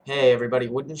Hey everybody,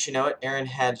 wouldn't you know it? Aaron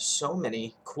had so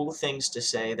many cool things to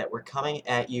say that we're coming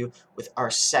at you with our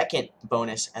second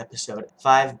bonus episode,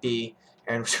 5B.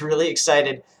 Aaron was really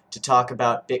excited to talk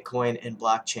about Bitcoin and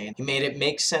blockchain. He made it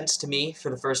make sense to me for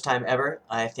the first time ever.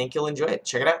 I think you'll enjoy it.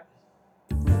 Check it out.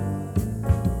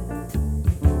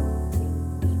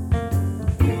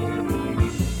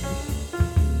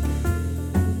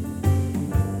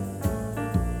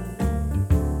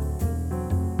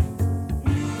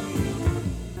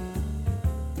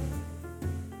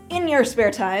 In your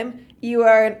spare time, you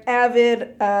are an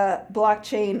avid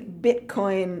blockchain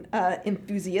Bitcoin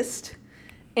enthusiast.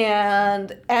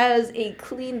 And as a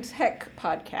clean tech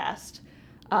podcast,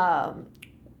 um,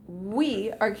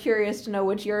 we are curious to know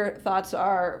what your thoughts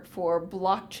are for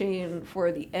blockchain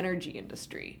for the energy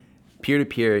industry.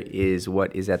 Peer-to-peer is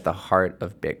what is at the heart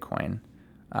of Bitcoin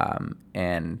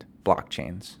and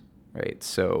blockchains, right?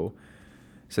 So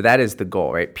that is the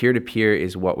goal, right? Peer-to-peer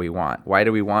is what we want. Why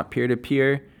do we want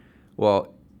peer-to-peer?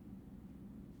 Well,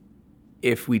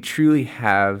 if we truly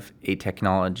have a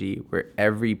technology where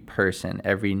every person,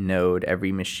 every node,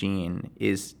 every machine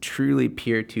is truly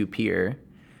peer-to-peer,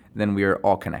 then we are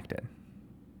all connected.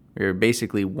 We are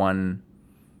basically one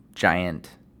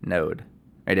giant node,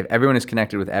 right? If everyone is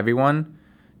connected with everyone,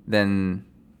 then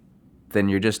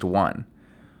you're just one.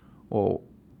 Well,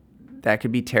 that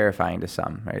could be terrifying to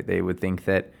some, right? They would think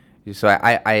that. So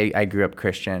I grew up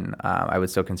Christian. I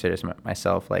would still consider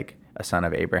myself like a son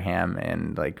of Abraham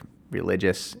and like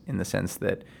religious in the sense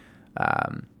that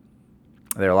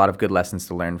there are a lot of good lessons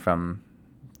to learn from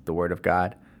the Word of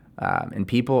God. And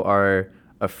people are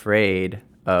afraid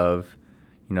of,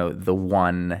 the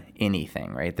one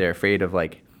anything, right? They're afraid of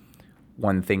like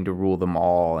one thing to rule them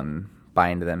all and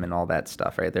bind them and all that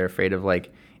stuff, right? They're afraid of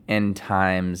like end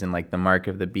times and like the mark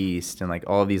of the beast and like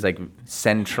all of these like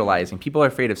centralizing. People are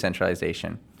afraid of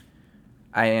centralization.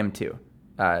 I am too.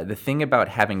 The thing about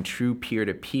having true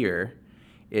peer-to-peer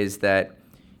is that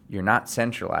you're not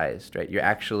centralized, right?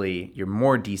 You're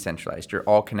more decentralized. You're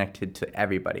all connected to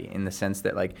everybody in the sense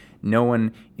that like no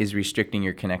one is restricting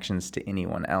your connections to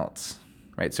anyone else,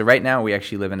 right? So right now we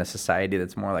actually live in a society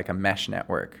that's more like a mesh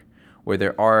network where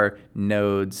there are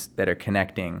nodes that are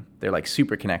connecting. They're like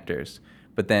super connectors,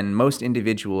 but then most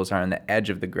individuals are on the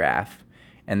edge of the graph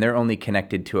and they're only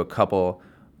connected to a couple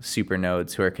super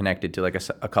nodes who are connected to like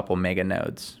a couple mega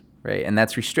nodes, right? And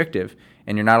that's restrictive,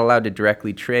 and you're not allowed to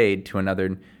directly trade to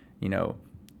another,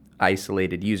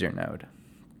 isolated user node.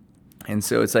 And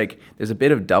so it's like there's a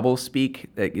bit of double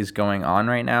speak that is going on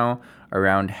right now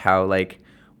around how like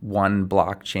one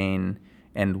blockchain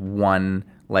and one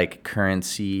like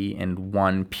currency and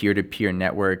one peer-to-peer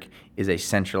network is a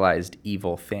centralized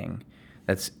evil thing.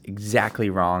 That's exactly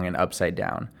wrong and upside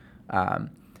down.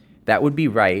 That would be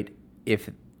right if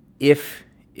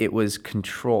it was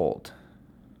controlled,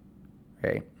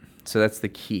 right? So that's the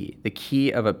key. The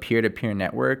key of a peer-to-peer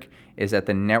network is that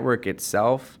the network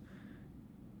itself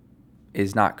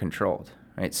is not controlled,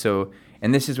 right? So,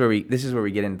 and this is where we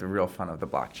get into the real fun of the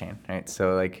blockchain, right?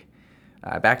 So, like,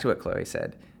 back to what Chloe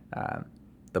said,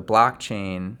 the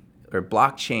blockchain or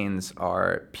blockchains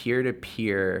are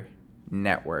peer-to-peer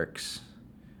networks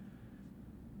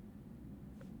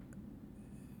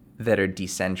that are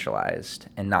decentralized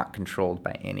and not controlled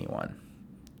by anyone.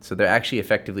 So they're actually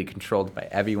effectively controlled by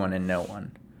everyone and no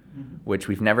one, which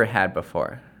we've never had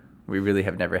before. We really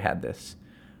have never had this.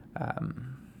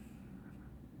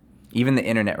 Even the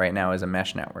internet right now is a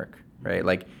mesh network, right?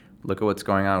 Like, look at what's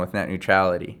going on with net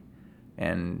neutrality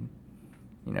and,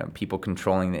 people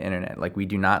controlling the internet. Like, we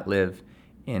do not live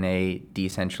in a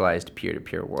decentralized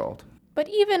peer-to-peer world. But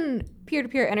even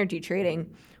peer-to-peer energy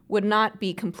trading would not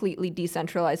be completely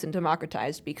decentralized and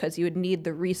democratized because you would need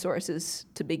the resources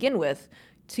to begin with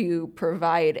to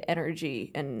provide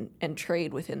energy and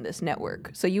trade within this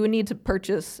network. So you would need to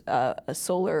purchase a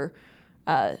solar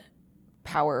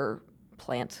power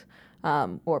plant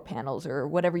or panels or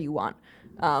whatever you want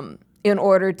in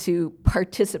order to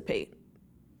participate.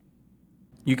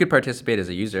 You could participate as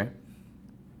a user.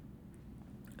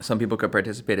 Some people could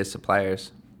participate as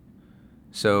suppliers.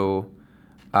 So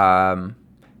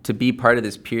to be part of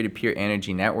this peer-to-peer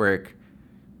energy network,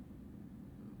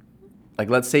 like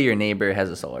let's say your neighbor has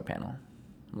a solar panel.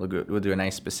 We'll do a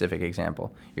nice specific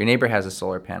example. Your neighbor has a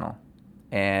solar panel,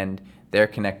 and they're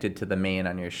connected to the main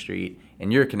on your street,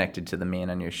 and you're connected to the main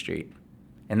on your street,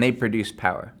 and they produce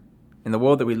power. In the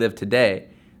world that we live today,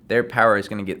 their power is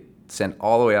going to get sent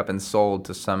all the way up and sold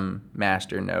to some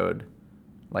master node,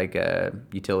 like a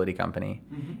utility company,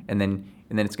 and then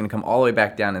it's going to come all the way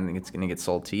back down, and it's going to get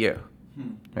sold to you,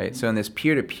 right? So in this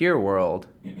peer-to-peer world,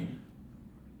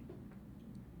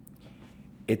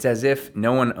 it's as if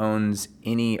no one owns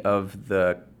any of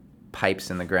the pipes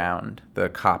in the ground, the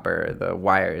copper, the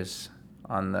wires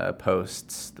on the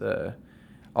posts,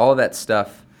 all of that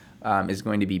stuff is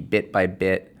going to be bit by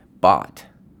bit bought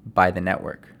by the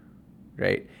network,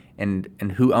 right?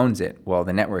 And who owns it? Well,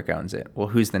 the network owns it. Well,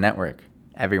 who's the network?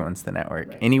 Everyone's the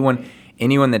network. Right.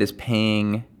 Anyone that is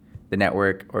paying the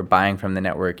network or buying from the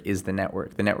network is the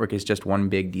network. The network is just one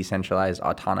big decentralized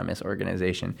autonomous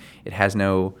organization. It has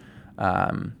no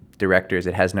directors.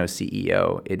 It has no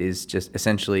CEO. It is just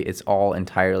essentially, it's all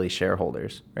entirely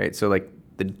shareholders, right? So like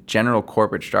the general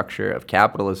corporate structure of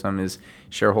capitalism is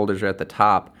shareholders are at the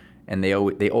top and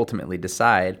they ultimately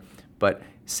decide. But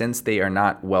since they are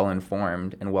not well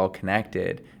informed and well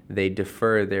connected, they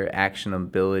defer their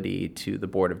actionability to the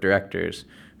board of directors,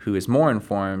 who is more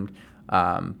informed,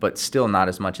 but still not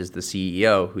as much as the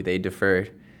CEO, who they defer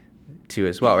to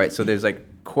as well, right? So there's like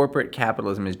corporate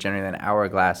capitalism is generally an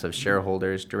hourglass of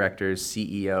shareholders, directors,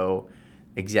 CEO,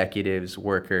 executives,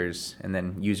 workers, and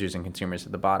then users and consumers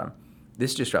at the bottom.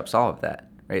 This disrupts all of that,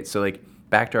 right? So like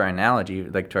back to our analogy,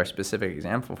 like to our specific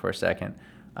example for a second,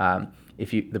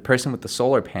 the person with the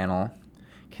solar panel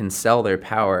can sell their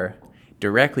power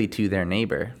directly to their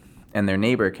neighbor, and their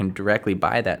neighbor can directly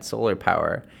buy that solar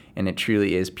power, and it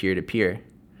truly is peer-to-peer,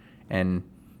 and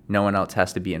no one else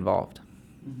has to be involved.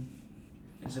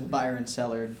 As a buyer and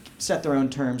seller set their own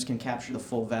terms, can capture the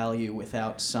full value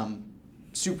without some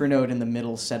supernode in the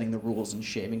middle setting the rules and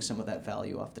shaving some of that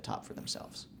value off the top for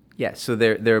themselves. Yeah, so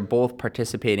they're both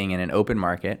participating in an open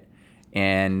market,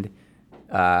 and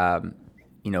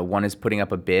one is putting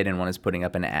up a bid and one is putting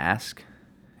up an ask,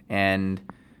 and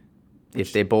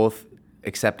if they both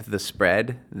accept the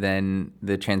spread, then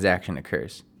the transaction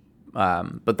occurs.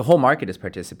 But the whole market is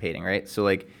participating, right? So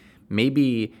like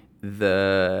maybe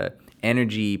the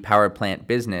energy power plant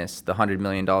business, the $100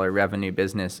 million revenue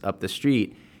business up the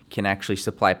street, can actually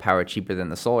supply power cheaper than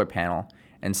the solar panel.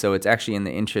 And so it's actually in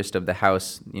the interest of the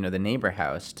house, the neighbor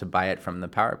house, to buy it from the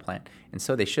power plant. And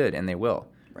so they should, and they will,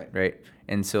 right?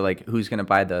 And so like, who's going to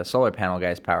buy the solar panel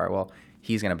guy's power? Well,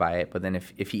 he's going to buy it. But then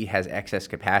if he has excess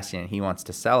capacity and he wants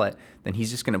to sell it, then he's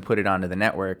just going to put it onto the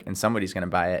network and somebody's going to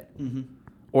buy it. Mm-hmm.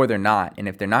 Or they're not. And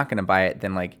if they're not going to buy it,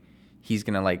 then like he's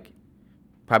going to like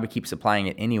probably keep supplying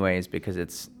it anyways because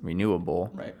it's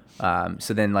renewable. Right.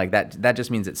 So then like that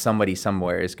just means that somebody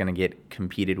somewhere is going to get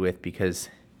competed with because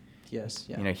yes,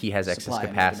 yeah. He has excess Supply and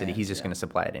capacity. demand, He's just going to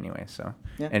supply it anyway. So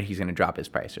Yeah. and he's going to drop his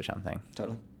price or something.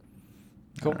 Totally.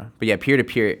 I don't know. But yeah,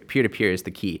 peer-to-peer is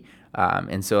the key.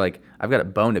 And so like I've got a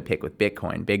bone to pick with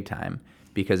Bitcoin big time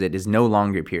because it is no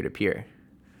longer peer-to-peer.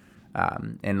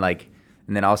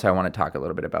 And then also I want to talk a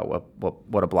little bit about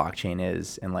what a blockchain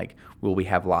is, and like will we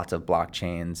have lots of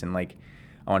blockchains, and like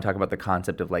I want to talk about the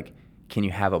concept of like, can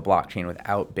you have a blockchain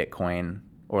without Bitcoin,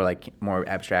 or like more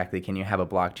abstractly, can you have a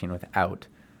blockchain without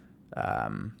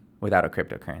a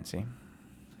cryptocurrency?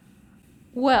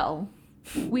 Well,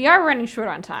 we are running short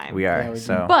on time. We are, Yeah, we do.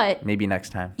 so But maybe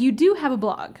next time. you do have a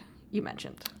blog, you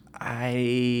mentioned.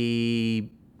 I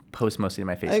post mostly to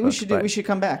my Facebook. I think we should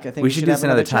come back. I think we should do this have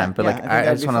another chat. time. But Yeah, like I think I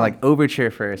that'd just be want to fun. like overture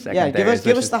for a second. Yeah, there.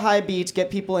 give us the high beats, get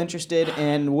people interested,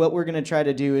 and what we're gonna try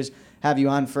to do is have you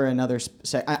on for another.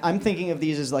 I'm thinking of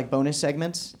these as like bonus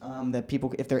segments that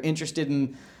people, if they're interested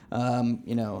in,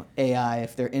 AI,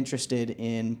 if they're interested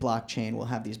in blockchain, we'll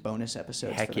have these bonus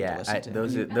episodes. Heck for them to yeah, listen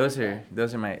to.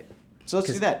 those are my. So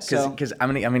let's do that. So Because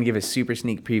I'm gonna give a super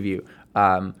sneak preview.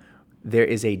 There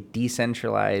is a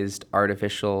decentralized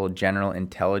artificial general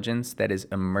intelligence that is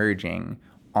emerging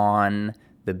on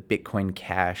the Bitcoin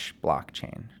Cash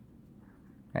blockchain.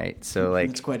 Right? So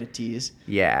like it's quite a tease.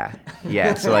 yeah.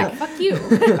 So like Fuck you.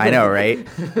 I know, right?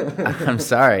 I'm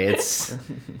sorry.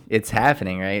 It's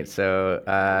happening, right? So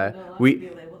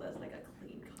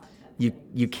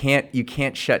you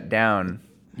can't shut down.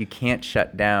 You can't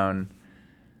shut down.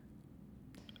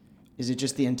 Is it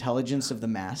just the intelligence of the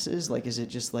masses? Like, is it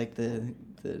just like the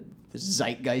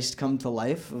zeitgeist come to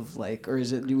life of like, or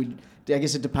is it? I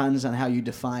guess it depends on how you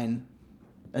define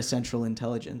a central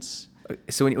intelligence.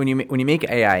 So when you make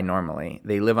AI normally,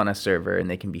 they live on a server and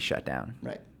they can be shut down.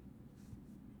 Right.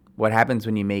 What happens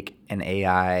when you make an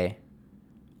AI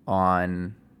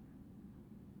on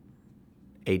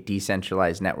a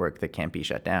decentralized network that can't be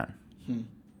shut down?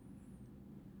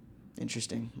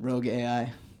 Interesting. Rogue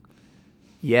AI.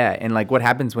 Yeah, and like what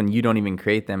happens when you don't even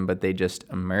create them, but they just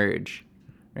emerge,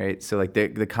 right? So like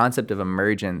the concept of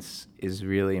emergence is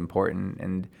really important,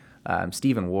 and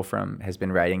Stephen Wolfram has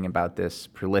been writing about this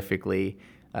prolifically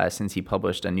since he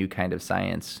published A New Kind of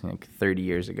Science like 30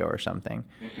 years ago or something.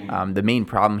 The main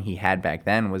problem he had back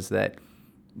then was that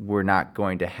we're not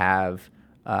going to have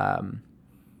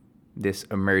this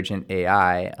emergent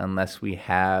AI unless we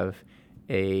have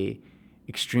a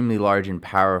extremely large and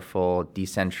powerful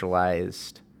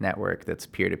decentralized network that's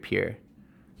peer-to-peer,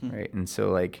 right? And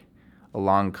so like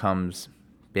along comes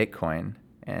Bitcoin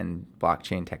and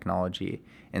blockchain technology.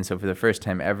 And so for the first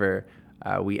time ever,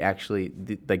 we actually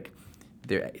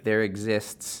there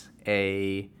exists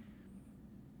a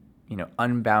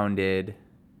unbounded,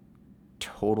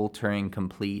 total Turing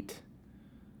complete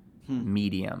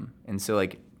medium. And so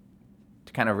like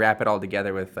to kind of wrap it all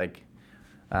together with like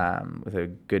with a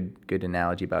good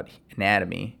analogy about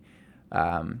anatomy,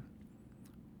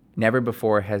 never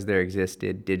before has there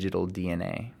existed digital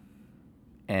DNA.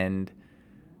 And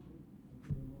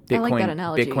I like that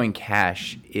analogy. Bitcoin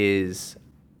Cash is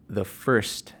the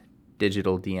first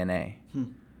digital DNA.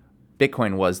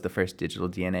 Bitcoin was the first digital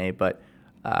DNA, but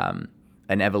an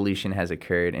evolution has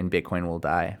occurred and Bitcoin will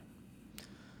die.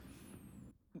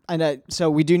 And so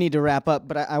we do need to wrap up,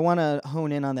 but I want to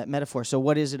hone in on that metaphor. So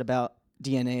what is it about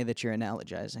DNA that you're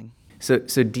analogizing? So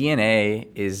DNA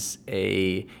is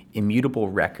a immutable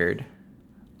record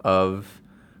of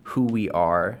who we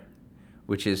are,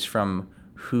 which is from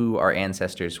who our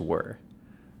ancestors were,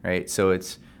 right? So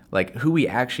it's like who we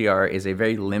actually are is a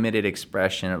very limited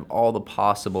expression of all the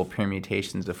possible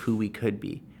permutations of who we could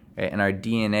be, right? And our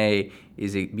DNA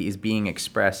is being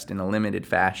expressed in a limited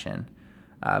fashion,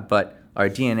 but our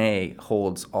DNA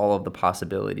holds all of the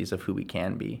possibilities of who we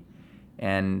can be.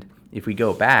 And if we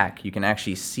go back, you can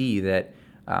actually see that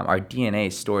our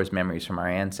DNA stores memories from our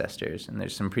ancestors. And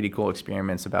there's some pretty cool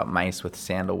experiments about mice with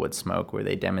sandalwood smoke where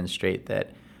they demonstrate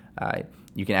that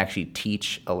you can actually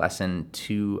teach a lesson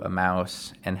to a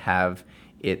mouse and have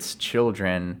its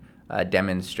children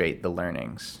demonstrate the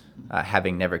learnings,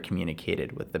 having never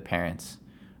communicated with the parents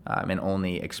and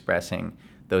only expressing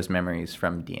those memories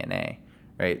from DNA,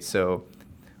 right? So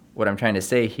what I'm trying to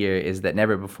say here is that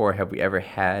never before have we ever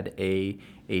had a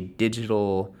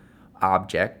digital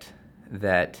object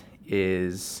that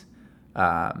is,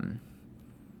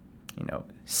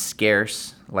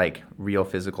 scarce like real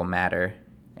physical matter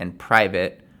and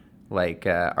private like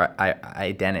our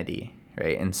identity,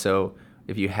 right? And so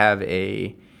if you have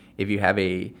a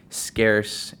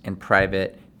scarce and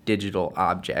private digital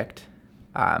object,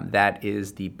 that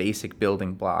is the basic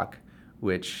building block,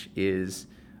 which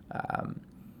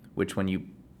when you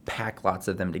pack lots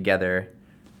of them together,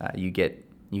 you get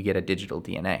a digital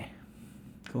DNA.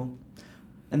 Cool.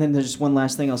 And then there's just one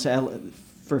last thing I'll say.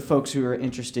 For folks who are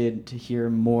interested to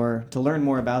learn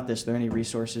more about this, are there any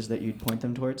resources that you'd point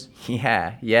them towards?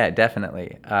 Yeah,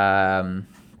 definitely.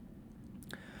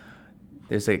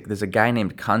 There's a guy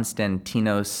named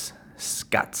Konstantinos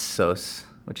Skatsos,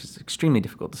 which is extremely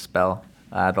difficult to spell.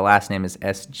 The last name is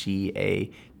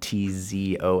Sgatzos.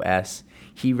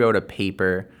 He wrote a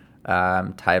paper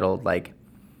titled, I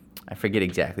forget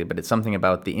exactly, but it's something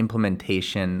about the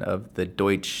implementation of the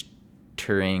Deutsche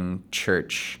Turing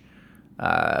Church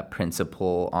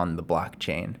principle on the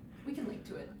blockchain. We can link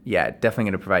to it. Yeah, definitely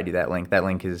going to provide you that link. That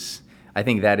link is, I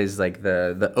think that is like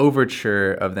the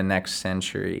overture of the next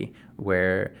century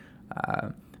where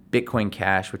Bitcoin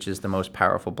Cash, which is the most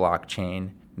powerful blockchain,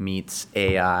 meets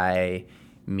AI,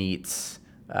 meets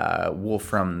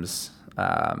Wolfram's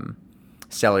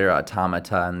cellular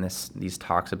automata, and these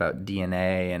talks about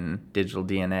DNA and digital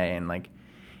DNA, and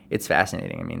it's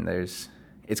fascinating. I mean,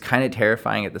 it's kind of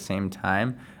terrifying at the same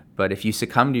time, but if you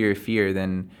succumb to your fear,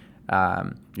 then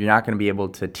you're not going to be able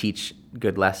to teach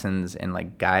good lessons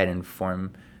and guide and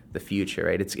form the future,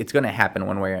 right? It's going to happen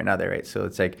one way or another, right? So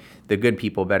it's like the good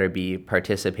people better be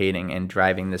participating and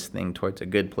driving this thing towards a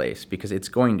good place, because it's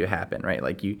going to happen, right?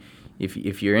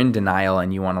 If you're in denial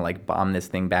and you want to bomb this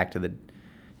thing back to the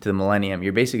millennium,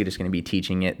 you're basically just going to be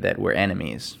teaching it that we're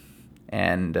enemies,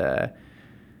 and that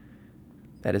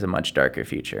is a much darker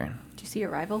future. Did you see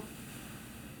Arrival?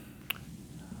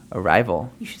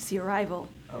 Arrival? You should see Arrival.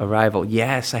 Arrival.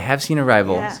 Yes, I have seen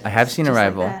Arrival. Yeah, I have seen just like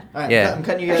Arrival. that. All right, Yeah. I'm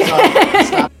cutting you guys off.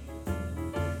 Stop.